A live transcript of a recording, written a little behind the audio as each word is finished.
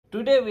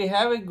Today we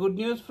have a good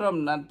news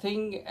from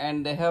Nothing,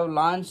 and they have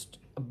launched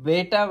a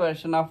beta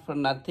version of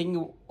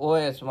Nothing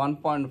OS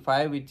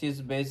 1.5, which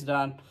is based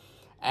on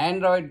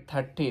Android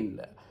 13.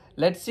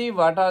 Let's see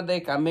what are they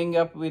coming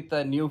up with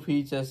new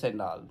features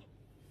and all.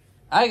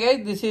 Hi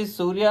guys, this is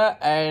Surya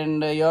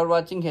and you're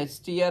watching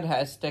HTR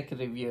Hashtag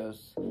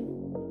Reviews.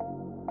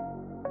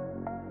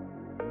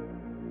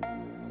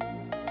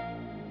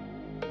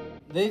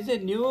 There is a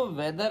new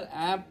weather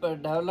app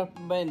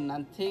developed by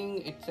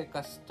Nothing. It's a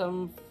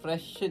custom,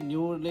 fresh,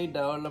 newly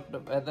developed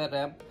weather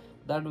app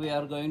that we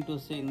are going to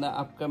see in the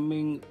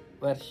upcoming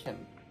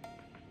version.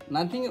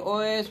 Nothing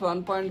OS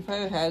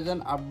 1.5 has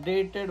an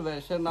updated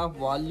version of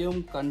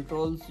volume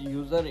controls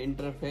user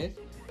interface.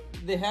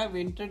 They have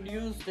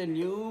introduced a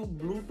new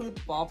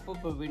Bluetooth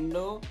pop-up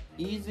window,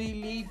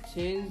 easily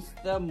change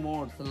the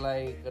modes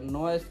like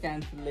noise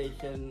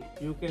cancellation.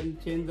 You can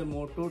change the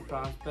mode to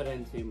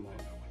transparency mode.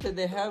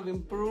 They have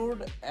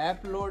improved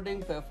app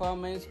loading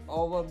performance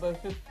over by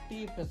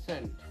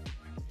 50%.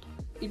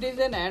 It is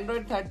an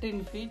Android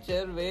 13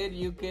 feature where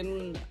you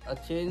can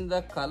change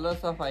the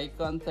colors of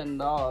icons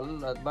and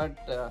all, but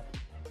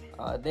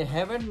they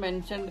haven't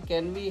mentioned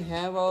can we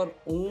have our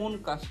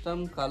own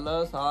custom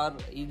colors or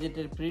is it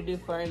a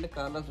predefined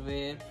colors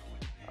where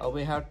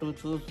we have to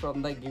choose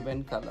from the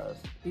given colors.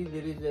 See,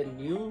 there is a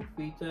new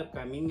feature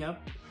coming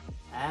up,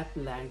 app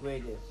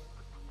languages,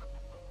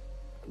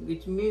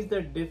 which means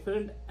that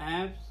different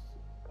apps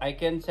I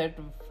can set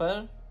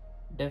for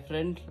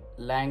different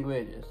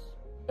languages.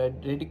 A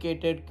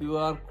dedicated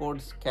QR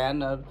code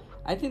scanner.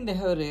 I think they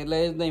have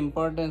realized the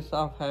importance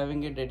of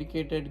having a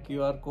dedicated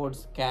QR code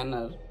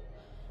scanner,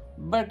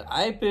 but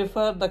I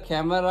prefer the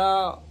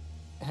camera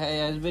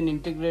has been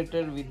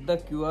integrated with the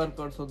QR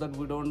code so that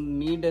we don't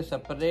need a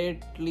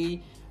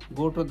separately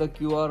go to the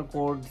QR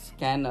code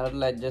scanner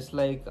just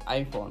like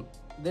iPhone.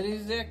 There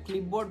is a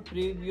clipboard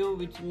preview,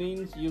 which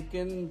means you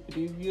can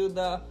preview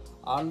the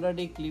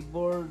already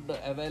clipboard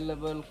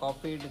available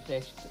copied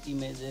text,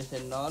 images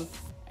and all.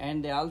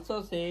 And they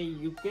also say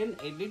you can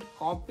edit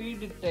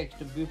copied text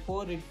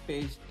before it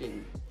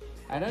pasting.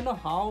 I don't know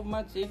how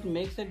much it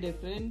makes a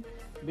difference,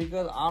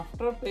 because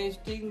after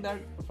pasting that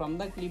from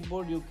the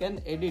clipboard you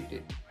can edit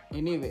it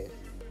anyways.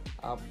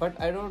 But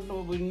I don't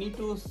know, we need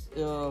to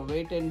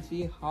wait and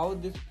see how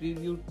this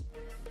preview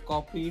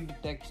copied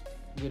text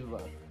will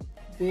work.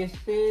 They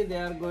say they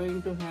are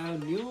going to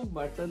have new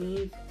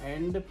buttons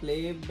and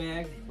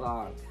playback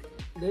bar.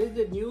 There is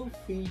a new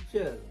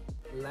feature,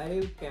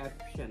 live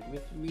caption,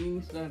 which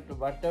means that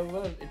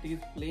whatever it is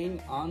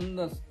playing on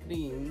the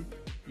screen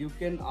you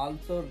can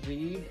also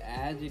read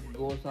as it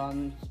goes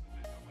on.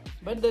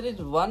 But there is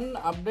one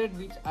update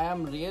which I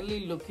am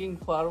really looking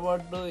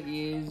forward to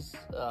is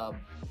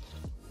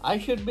I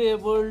should be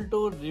able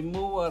to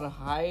remove or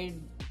hide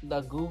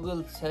the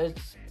Google search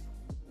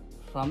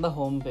from the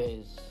home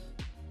page.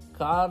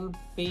 Carl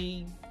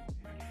P,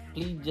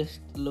 please just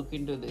look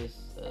into this.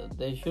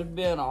 There should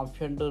be an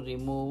option to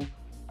remove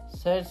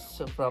search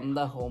from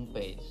the home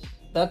page.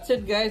 That's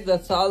it guys,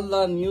 that's all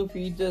the new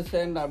features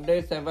and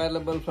updates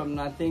available from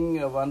Nothing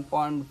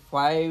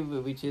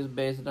 1.5, which is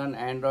based on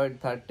Android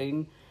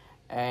 13.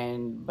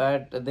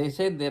 But they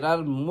say there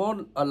are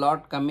a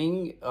lot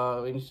coming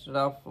instead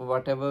of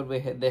whatever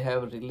they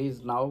have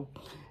released now,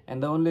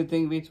 and the only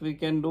thing which we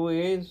can do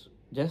is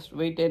just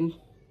wait and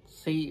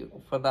see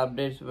for the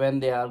updates when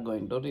they are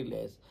going to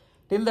release.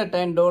 Till that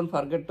time, don't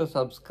forget to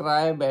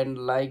subscribe and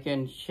like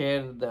and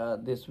share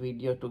this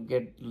video to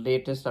get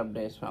latest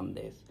updates from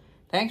this.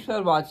 Thanks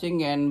for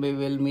watching, and we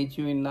will meet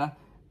you in the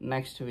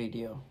next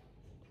video.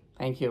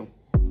 Thank you.